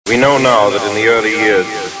We know now that in the early years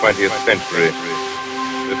of the 20th century,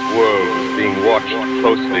 this world was being watched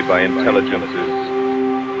closely by intelligences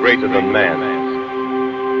greater than man's,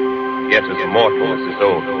 yet as mortal as his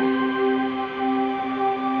own.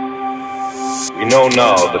 We know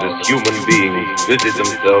now that as human beings busied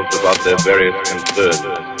themselves about their various concerns,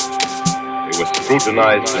 they were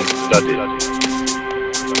scrutinized and studied.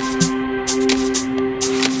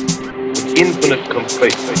 With infinite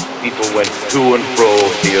complacency, people went to and fro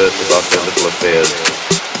the earth about their little affairs,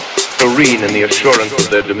 serene in the assurance of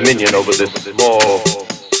their dominion over this small,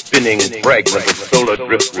 spinning fragment of solar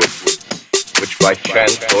driftwood, which by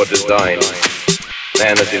chance or design,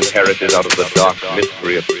 man has inherited out of the dark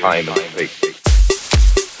mystery of time and space.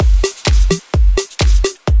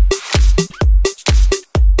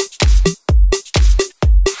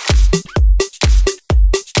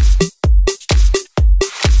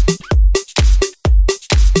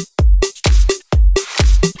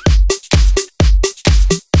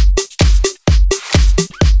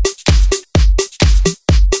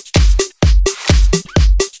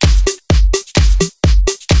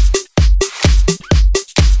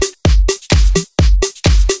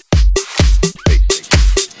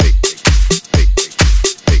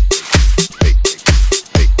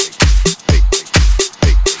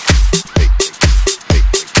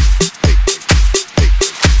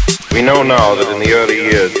 We know now that in the early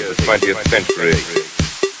years of the 20th century,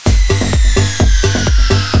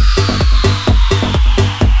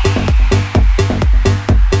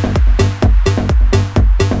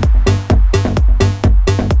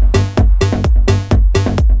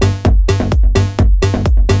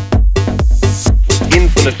 with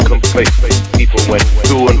infinite complacency, people went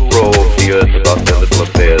to and fro the earth about their little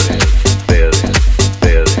affairs.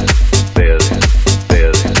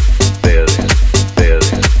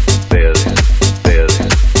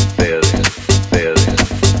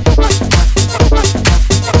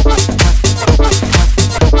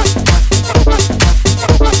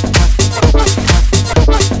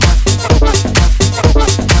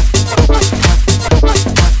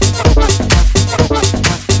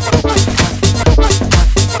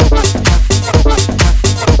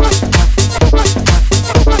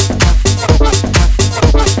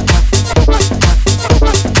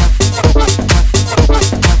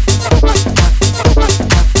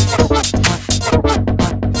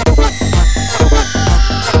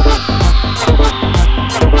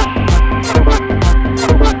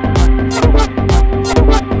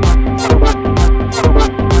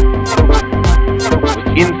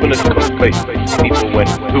 Infinite complacency, people went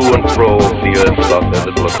to and fro the earth about their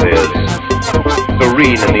little affairs,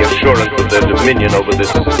 serene in the assurance of their dominion over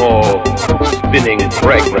this small, spinning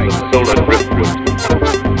fragment of solar driftwood,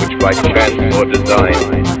 which by chance or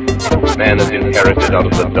design, man has inherited out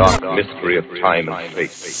of the dark mystery of time and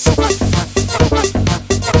space.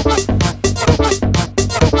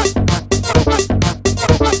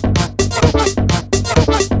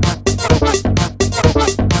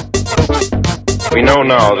 We know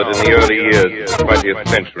now that in the early years of the 20th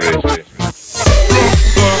century,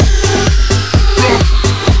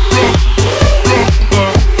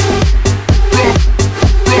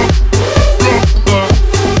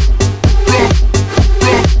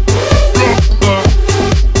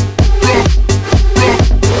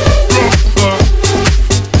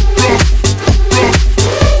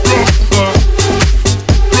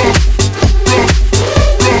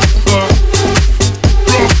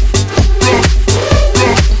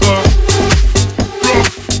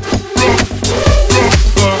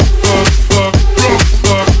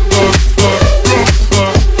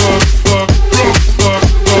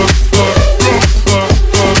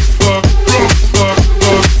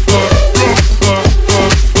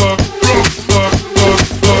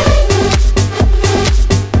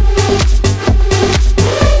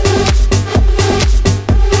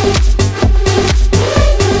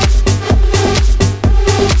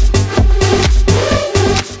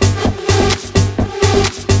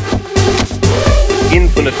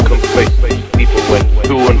 infinite complacency, people went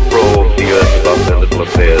to and fro the earth about their little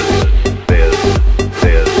affairs.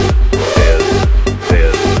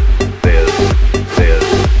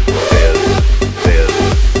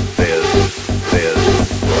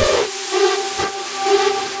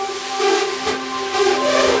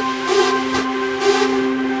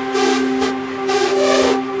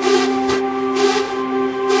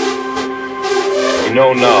 We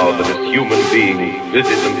know now that as human beings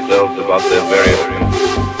busy themselves about their various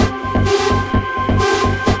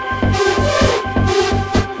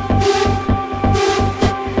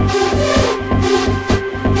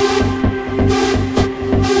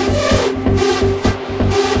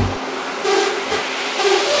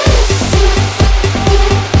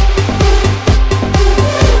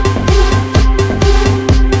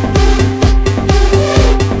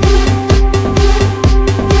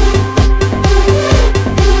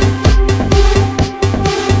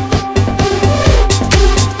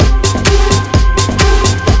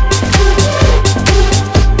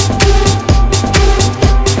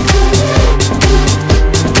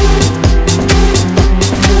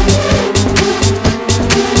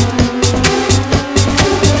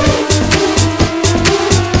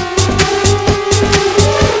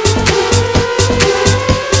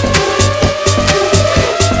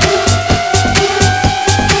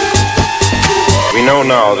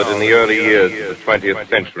now that in the early years of the 20th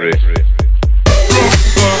century,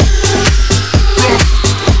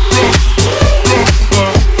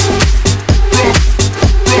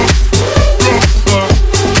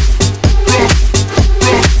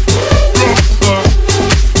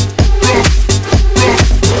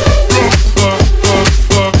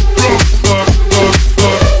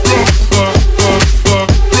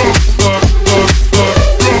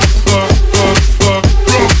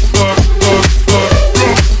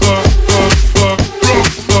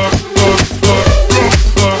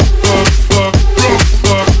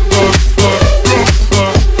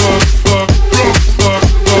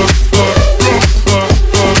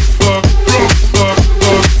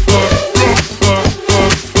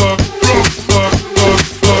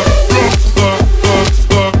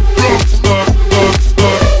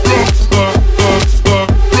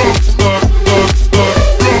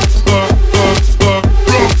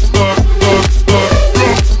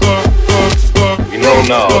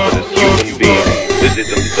 now that as human beings busy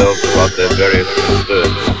themselves about their various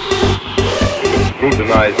concerns,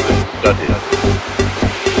 scrutinized and studied,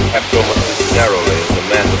 perhaps almost as narrowly as a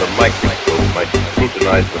man with a microscope might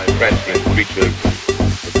scrutinize the transient creatures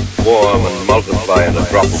that swarm and multiply in a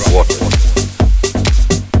drop of water.